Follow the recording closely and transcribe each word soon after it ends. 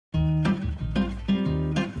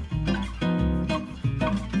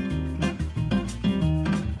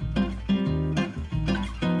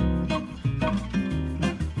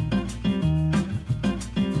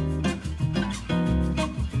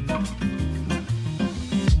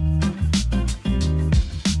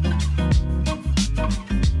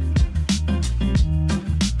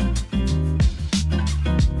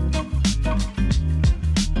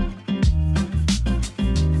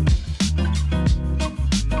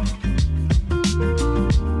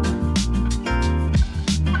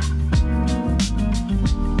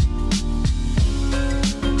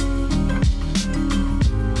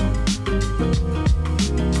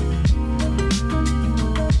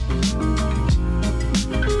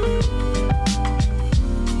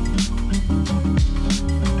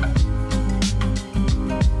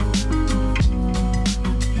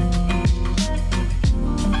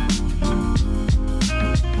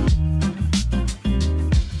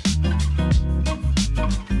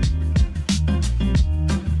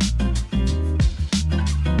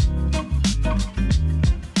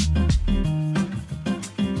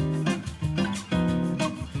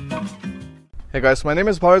guys, my name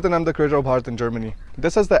is Bharat and I'm the creator of Bharat in Germany.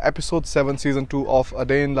 This is the episode 7 season 2 of A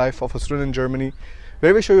Day in Life of a Student in Germany,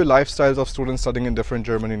 where we show you lifestyles of students studying in different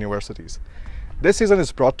German universities. This season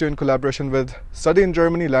is brought to you in collaboration with Study in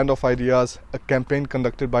Germany, Land of Ideas, a campaign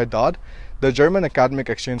conducted by DAD, the German Academic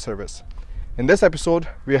Exchange Service. In this episode,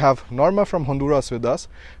 we have Norma from Honduras with us,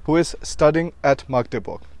 who is studying at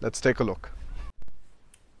Magdeburg. Let's take a look.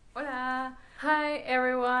 Hola! Hi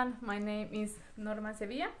everyone, my name is Norma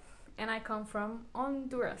and I come from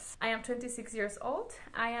Honduras. I am 26 years old.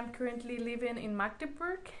 I am currently living in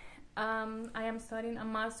Magdeburg. I am studying a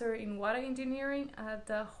master in water engineering at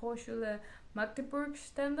the Hochschule Magdeburg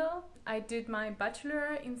Stendal. I did my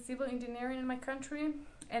bachelor in civil engineering in my country,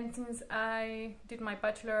 and since I did my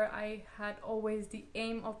bachelor, I had always the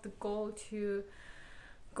aim of the goal to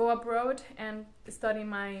go abroad and study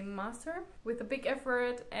my master. With a big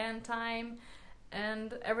effort and time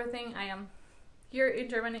and everything, I am here in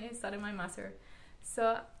Germany studying my master.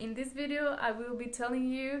 So in this video I will be telling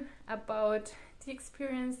you about the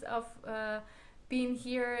experience of being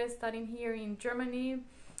here, studying here in Germany,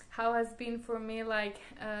 how has been for me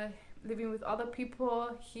living with other people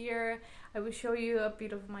here. I will show you a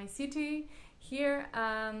bit of my city here,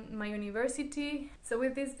 my university. So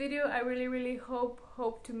with this video I really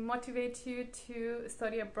hope to motivate you to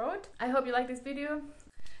study abroad. I hope you like this video.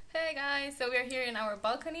 Hey guys, so we are here in our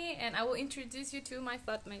balcony and I will introduce you to my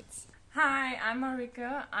flatmates. Hi, I'm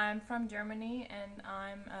Marika. I'm from Germany and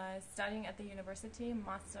I'm studying at the university,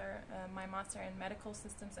 my master in medical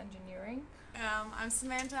systems engineering. I'm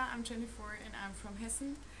Samantha, I'm 24 and I'm from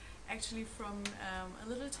Hessen, actually from a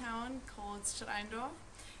little town called Steindorf,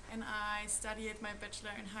 and I studied my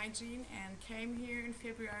bachelor in hygiene and came here in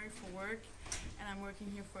February for work, and I'm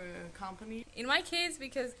working here for a company. In my case,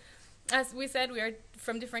 because as we said, we are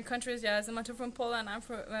from different countries. Yeah, Samantha from Poland, I'm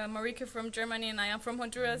from Marika from Germany, and I am from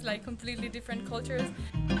Honduras, like completely different cultures.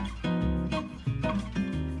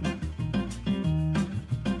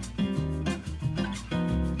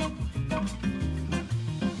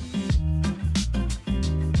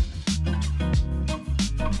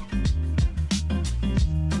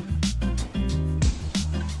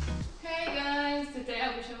 Hey guys, today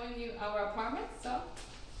I'll be showing you our apartment, so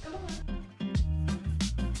come on.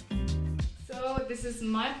 So this is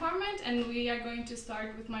my apartment and we are going to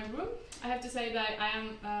start with my room. I have to say that I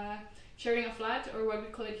am sharing a flat, or what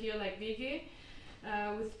we call it here like WG,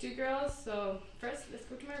 with two girls. So first let's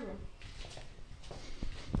go to my room.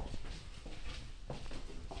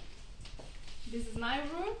 This is my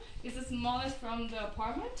room. It's the smallest from the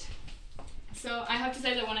apartment. So I have to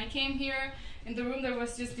say that when I came here in the room there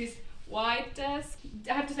was just this white desk.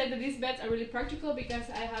 I have to say that these beds are really practical because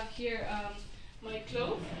I have here my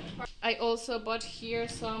clothes. I also bought here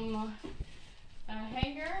some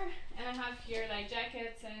hanger, and I have here like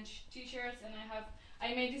jackets and t-shirts, and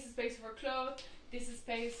I made this space for clothes, this is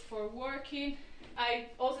space for working. I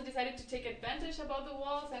also decided to take advantage about the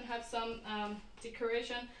walls and have some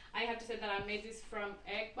decoration. I have to say that I made this from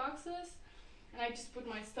egg boxes, and I just put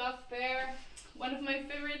my stuff there. One of my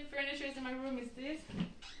favorite furnitures in my room is this,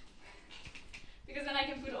 because then I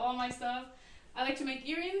can put all my stuff. I like to make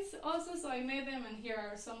earrings also, so I made them, and here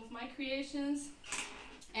are some of my creations,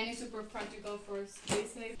 and it's super practical for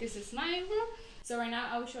space. This is my room. So right now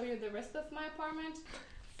I will show you the rest of my apartment.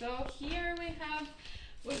 So here we have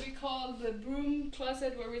what we call the broom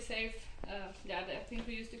closet, where we save the things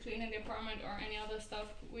we used to clean in the apartment or any other stuff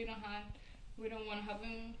we don't want to have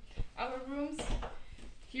in our rooms.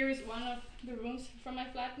 Here is one of the rooms from my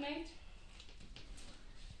flatmate,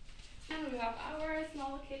 and we have our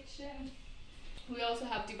small kitchen. We also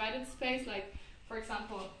have divided space, like for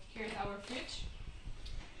example, here's our fridge.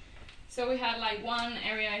 So we have like one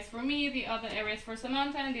area is for me, the other area is for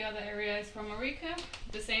Samantha, and the other area is for Marika.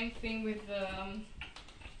 The same thing with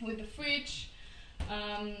the fridge.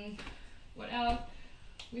 What else?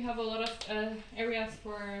 We have a lot of areas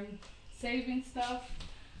for saving stuff.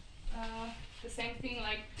 The same thing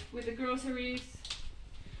like with the groceries.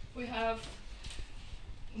 We have,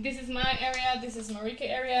 this is my area, this is Marika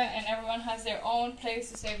area, and everyone has their own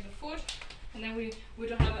place to save the food. And then we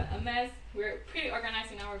don't have a mess. We're pretty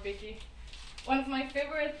organized in our Vicky. One of my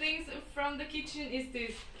favorite things from the kitchen is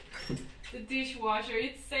this, the dishwasher.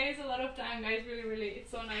 It saves a lot of time, guys. Really,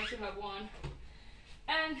 it's so nice to have one.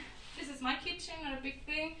 And this is my kitchen, not a big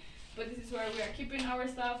thing, but this is where we are keeping our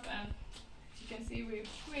stuff. And as you can see, we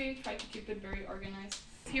try to keep it very organized.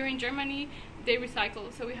 Here in Germany, they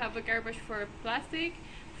recycle. So we have a garbage for plastic,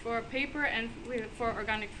 for paper, and for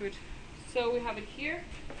organic food. So we have it here.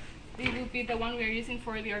 It will be the one we are using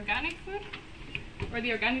for the organic food, or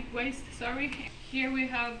the organic waste, sorry. Here we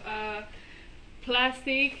have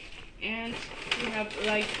plastic and we have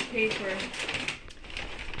like paper.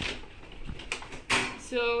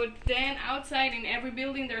 So then outside in every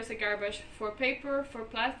building there's a garbage for paper, for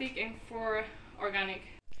plastic, and for organic.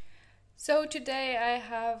 So today I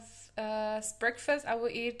have breakfast. I will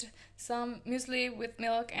eat some muesli with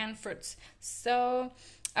milk and fruits. So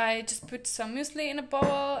I just put some muesli in a bowl.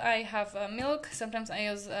 I have milk. Sometimes I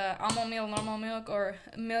use almond milk, normal milk, or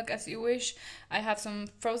milk as you wish. I have some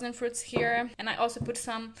frozen fruits here, and I also put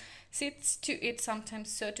some seeds to eat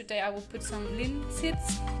sometimes. So today I will put some linseed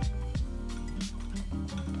seeds.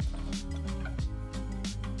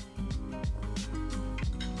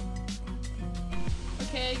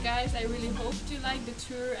 Okay guys, I really hope you like the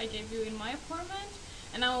tour I gave you in my apartment,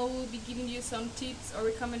 and I will be giving you some tips or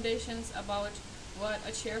recommendations about what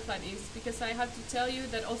a share flat is, because I have to tell you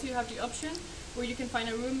that also you have the option where you can find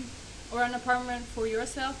a room or an apartment for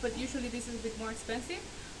yourself, but usually this is a bit more expensive,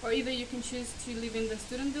 or either you can choose to live in the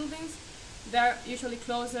student buildings. They're usually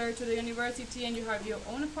closer to the university and you have your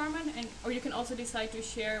own apartment, or you can also decide to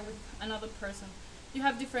share with another person. You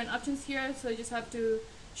have different options here, so you just have to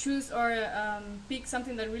choose or pick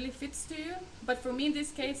something that really fits to you. But for me in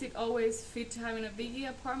this case, it always fits having a biggie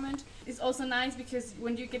apartment. It's also nice because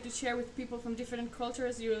when you get to share with people from different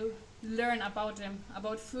cultures, you learn about them,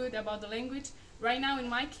 about food, about the language. Right now in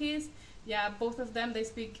my case, yeah, both of them, they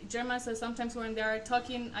speak German, so sometimes when they are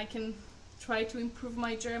talking I can try to improve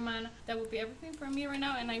my German. That would be everything for me right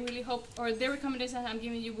now, and I really hope, or the recommendations I'm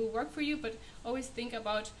giving you will work for you, but always think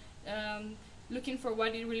about looking for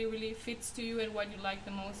what it really fits to you and what you like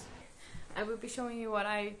the most. I will be showing you what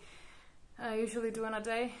I usually do in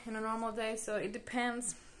a normal day, so it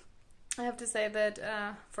depends. I have to say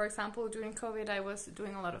that, for example, during COVID I was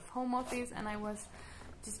doing a lot of home office and I was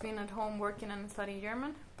just being at home working and studying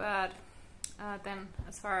German, but then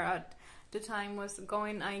as far as the time was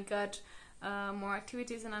going, I got more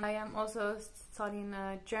activities, and I am also studying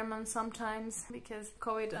German sometimes because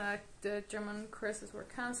COVID, the German courses were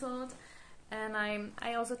cancelled. And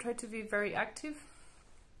I also try to be very active.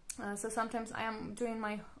 So sometimes I am doing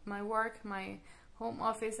my work, my home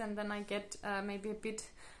office, and then I get maybe a bit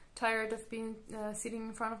tired of being sitting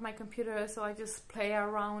in front of my computer. So I just play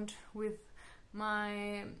around with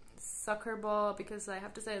my soccer ball, because I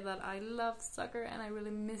have to say that I love soccer and I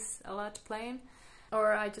really miss a lot playing.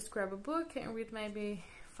 Or I just grab a book and read maybe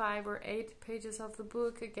 5 or 8 pages of the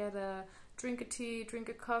book, get a drink a tea, drink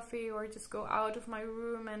a coffee, or just go out of my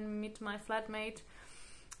room and meet my flatmate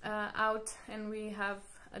out, and we have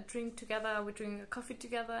a drink together. We drink a coffee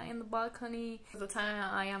together in the balcony. The time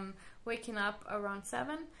I am waking up around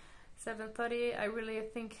 7:30. I really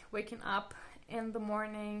think waking up in the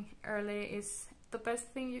morning early is the best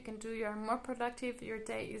thing you can do. You are more productive, your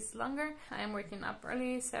day is longer. I am waking up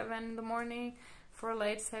early, 7 in the morning, for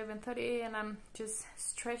late 7:30, and I'm just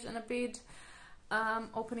stretching a bit.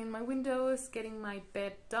 Opening my windows, getting my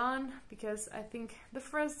bed done, because I think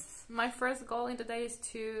my first goal in the day is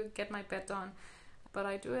to get my bed done. But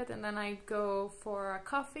I do it, and then I go for a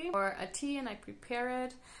coffee or a tea and I prepare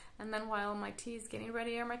it, and then while my tea is getting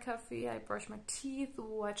ready or my coffee, I brush my teeth,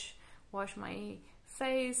 wash my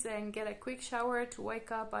face, and get a quick shower to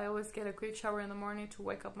wake up. I always get a quick shower in the morning to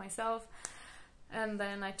wake up myself, and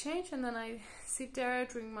then I change, and then I sit there,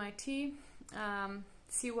 drink my tea,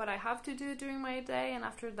 see what I have to do during my day, and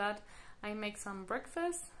after that I make some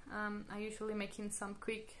breakfast. I usually making some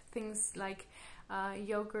quick things like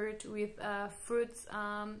yogurt with fruits,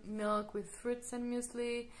 milk with fruits and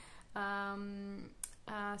muesli.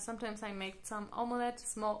 Sometimes I make some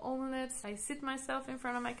small omelets. I sit myself in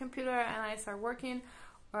front of my computer and I start working,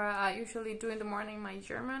 or I usually do in the morning my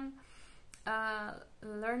German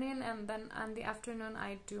learning, and then in the afternoon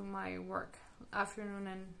I do my work, afternoon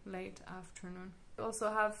and late afternoon. I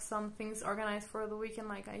also have some things organized for the weekend,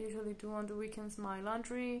 like I usually do on the weekends my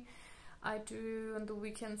laundry. I do on the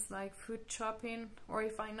weekends like food shopping, or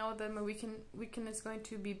if I know that my weekend is going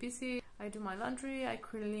to be busy, I do my laundry, I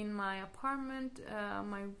clean my apartment,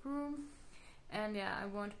 my room, and yeah, I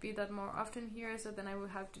won't be that more often here, so then I will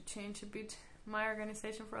have to change a bit my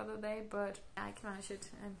organization for other day, but I can manage it,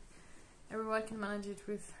 and everyone can manage it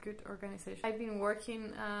with good organization. I've been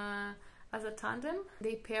working as a tandem.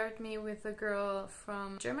 They paired me with a girl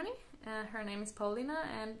from Germany. Her name is Paulina,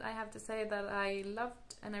 and I have to say that I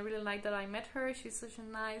loved and I really like that I met her. She's such a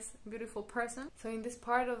nice, beautiful person. So in this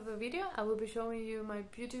part of the video, I will be showing you my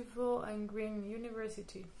beautiful and green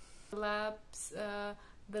university. The labs,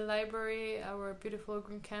 the library, our beautiful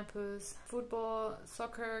green campus, football,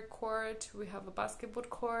 soccer court, we have a basketball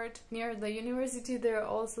court. Near the university there are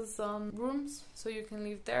also some rooms, so you can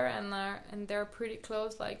live there, and they're pretty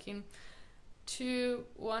close, like in to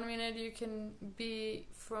 1 minute you can be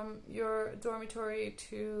from your dormitory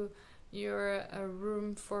to your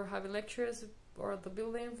room for having lectures, or the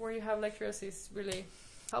building where you have lectures is really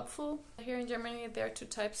helpful. Here in Germany there are two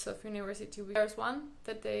types of university. There's one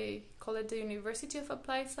that they call it the University of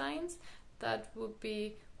Applied Science, that would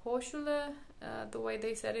be Hochschule, the way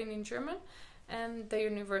they said it in German, and the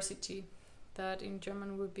university, that in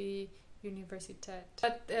German would be Universität.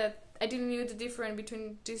 But I didn't know the difference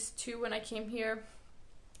between these two when I came here,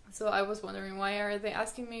 so I was wondering, why are they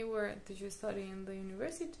asking me where did you study, in the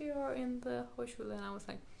university or in the Hochschule? And I was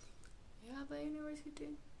like, yeah, the university,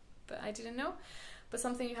 but I didn't know. But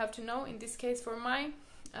something you have to know in this case, for my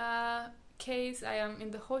case, I am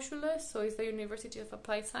in the Hochschule, so it's the University of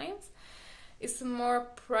Applied Science. It's more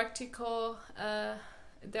practical,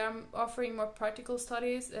 they're offering more practical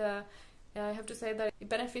studies. I have to say that it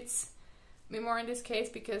benefits me more in this case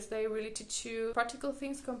because they really teach you practical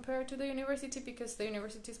things compared to the university, because the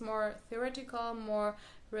university is more theoretical, more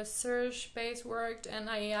research-based work, and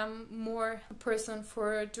I am more a person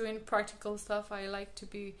for doing practical stuff. I like to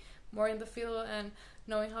be more in the field and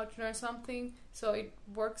knowing how to learn something, so it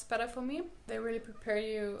works better for me. They really prepare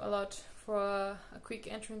you a lot for a quick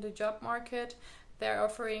entry in the job market. They're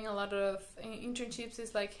offering a lot of internships.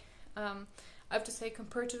 It's like, I have to say,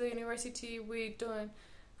 compared to the university, we don't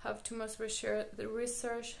have too much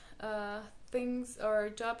research things or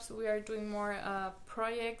jobs. We are doing more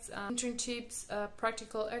projects, internships,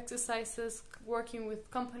 practical exercises, working with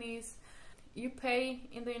companies. You pay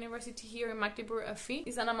in the university here in Magdeburg a fee.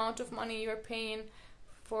 It's an amount of money you're paying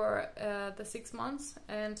for the 6 months,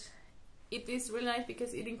 and it is really nice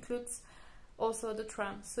because it includes also the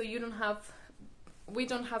tram. So we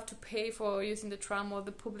don't have to pay for using the tram or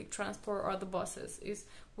the public transport or the buses. Is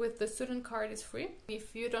with the student card is free.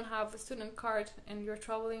 If you don't have a student card and you're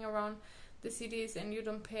traveling around the cities and you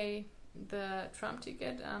don't pay the tram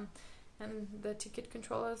ticket, and the ticket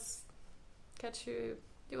controllers catch you,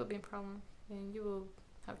 it will be a problem, and you will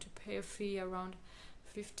have to pay a fee around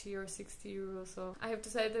 50 or 60 euros. So I have to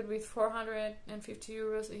say that with 450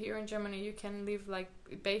 euros here in Germany, you can live like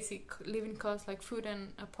basic living costs like food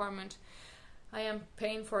and apartment. I am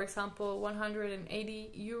paying, for example,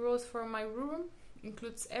 180 euros for my room.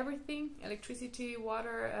 Includes everything: electricity,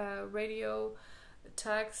 water, radio,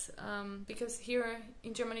 tax, because here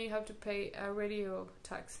in Germany you have to pay a radio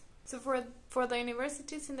tax. So for the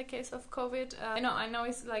universities, in the case of COVID, I know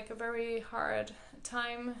it's like a very hard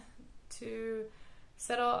time to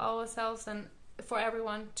settle ourselves, and for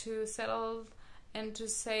everyone to settle and to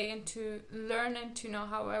say and to learn and to know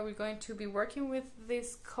how are we going to be working with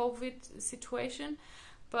this COVID situation.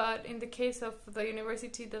 But in the case of the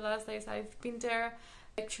university, the last days I've been there,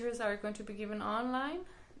 lectures are going to be given online,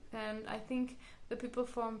 and I think the people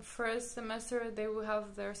from first semester, they will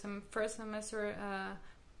have their first semester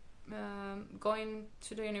going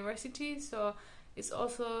to the university. So it's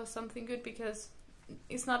also something good because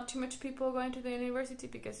it's not too much people going to the university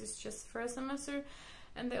because it's just first semester,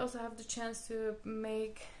 and they also have the chance to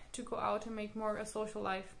go out and make more a social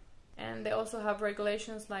life. And they also have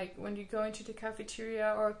regulations like when you go into the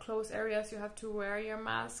cafeteria or closed areas, you have to wear your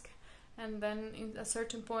mask, and then in a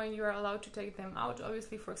certain point you are allowed to take them out.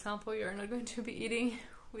 Obviously, for example, you're not going to be eating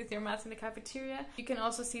with your mask in the cafeteria. You can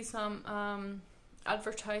also see some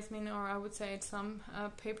advertisement, or I would say some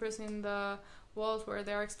papers in the walls where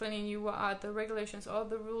they are explaining you what are the regulations or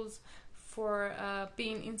the rules for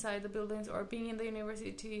being inside the buildings or being in the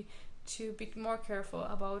university, to be more careful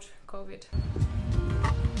about COVID.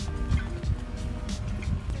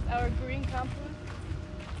 Our green campus.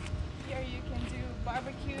 Here you can do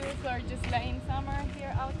barbecues or just lay in summer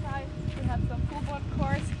here outside. We have some football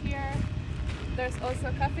courts here. There's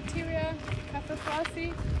also cafeteria, Cafe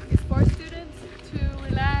Frosty. It's for students to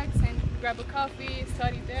relax and grab a coffee,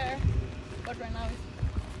 study there. But right now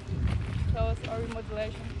it's closed or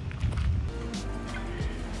remodulation.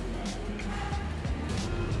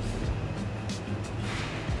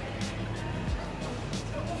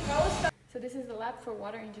 So this is the lab for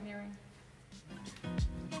water engineering.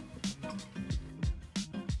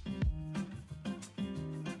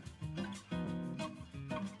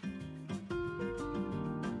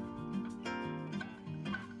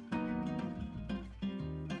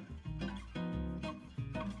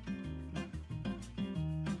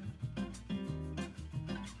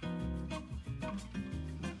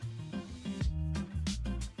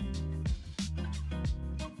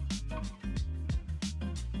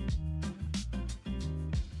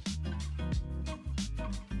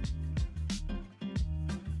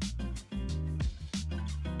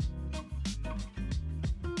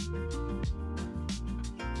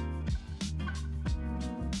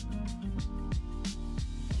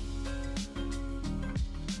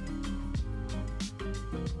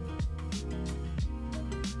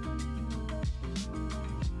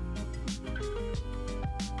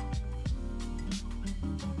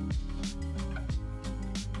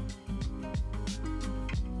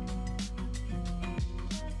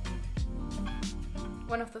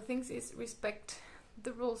 One of the things is respect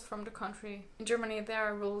the rules from the country. In Germany there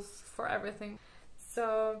are rules for everything.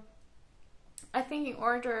 So I think in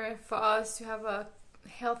order for us to have a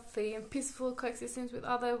healthy and peaceful coexistence with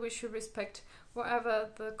others, we should respect whatever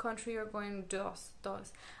the country you're going does.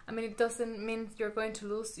 I mean, it doesn't mean you're going to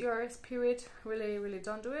lose your spirit. Really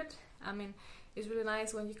don't do it. I mean, it's really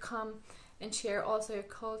nice when you come and share also your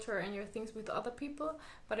culture and your things with other people,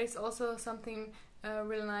 but it's also something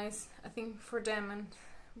really nice, I think, for them, and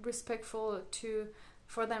respectful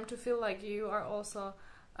for them to feel like you are also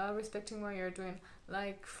respecting what you're doing.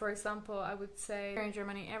 Like, for example, I would say here in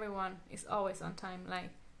Germany everyone is always on time, like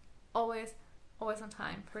always on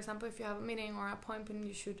time. For example, if you have a meeting or appointment,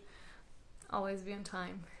 you should always be on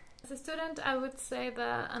time. As a student, I would say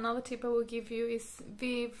that another tip I will give you is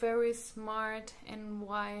be very smart and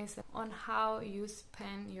wise on how you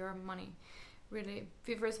spend your money. Really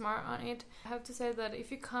be very smart on it. I have to say that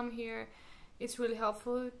if you come here, it's really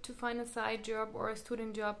helpful to find a side job or a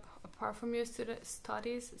student job apart from your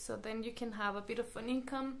studies, so then you can have a bit of an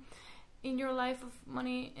income in your life of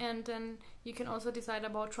money, and then you can also decide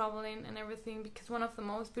about traveling and everything, because one of the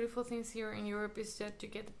most beautiful things here in Europe is that you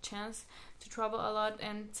get the chance to travel a lot,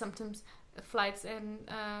 and sometimes flights and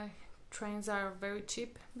trains are very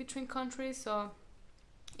cheap between countries. So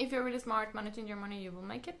if you're really smart managing your money, you will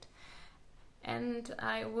make it. And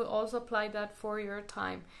I will also apply that for your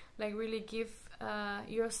time. Like, really give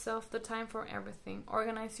yourself the time for everything.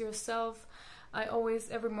 Organize yourself. I always,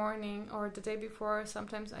 every morning or the day before,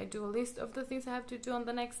 sometimes I do a list of the things I have to do on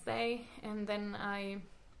the next day, and then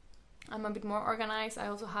I'm a bit more organized. I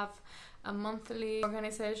also have a monthly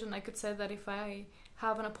organization. I could say that if I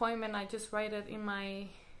have an appointment, I just write it in my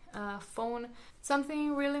phone.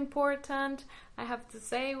 Something really important I have to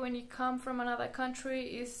say when you come from another country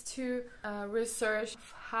is to research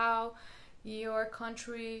how your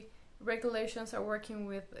country regulations are working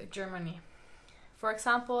with Germany. For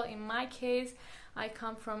example, in my case, I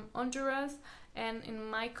come from Honduras, and in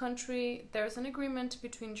my country there's an agreement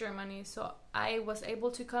between Germany, so I was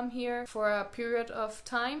able to come here for a period of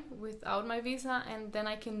time without my visa, and then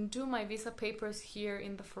I can do my visa papers here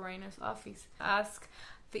in the foreigner's office. Ask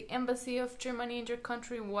the embassy of Germany in your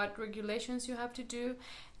country what regulations you have to do,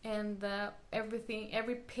 and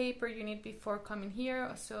every paper you need before coming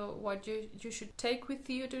here, so what you should take with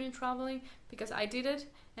you during traveling, because I did it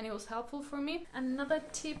and it was helpful for me. Another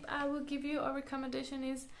tip I will give you, a recommendation,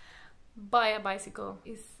 is buy a bicycle.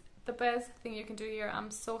 It's the best thing you can do here. I'm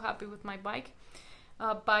so happy with my bike.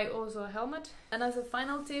 Buy also a helmet. And as a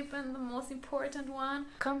final tip, and the most important one,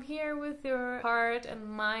 come here with your heart and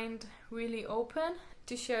mind really open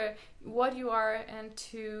to share what you are and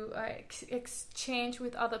to exchange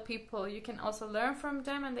with other people. You can also learn from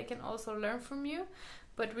them and they can also learn from you,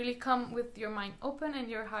 but really come with your mind open and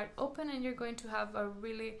your heart open, and you're going to have a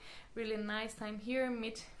really nice time here.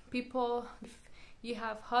 Meet people. If you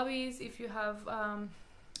have hobbies, if you have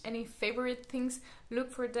any favorite things,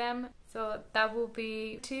 look for them. So that will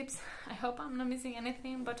be tips. I hope I'm not missing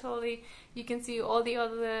anything, but totally you can see all the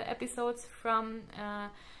other episodes from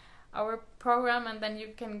our program, and then you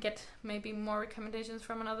can get maybe more recommendations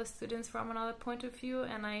from another students from another point of view.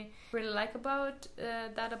 And I really like about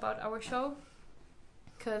that about our show,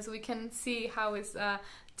 because we can see how it's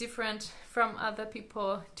different from other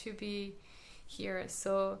people to be here.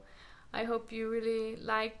 So I hope you really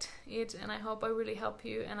liked it, and I hope I really help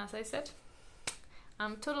you. And as I said,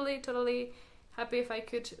 I'm totally happy if I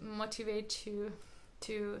could motivate you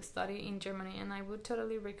to study in Germany, and I would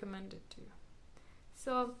totally recommend it to you.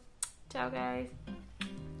 So, ciao guys!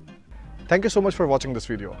 Thank you so much for watching this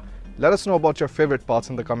video. Let us know about your favorite parts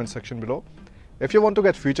in the comment section below. If you want to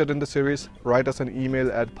get featured in the series, write us an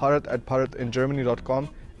email at bharat@bharatingermany.com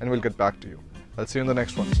and we'll get back to you. I'll see you in the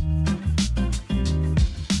next one.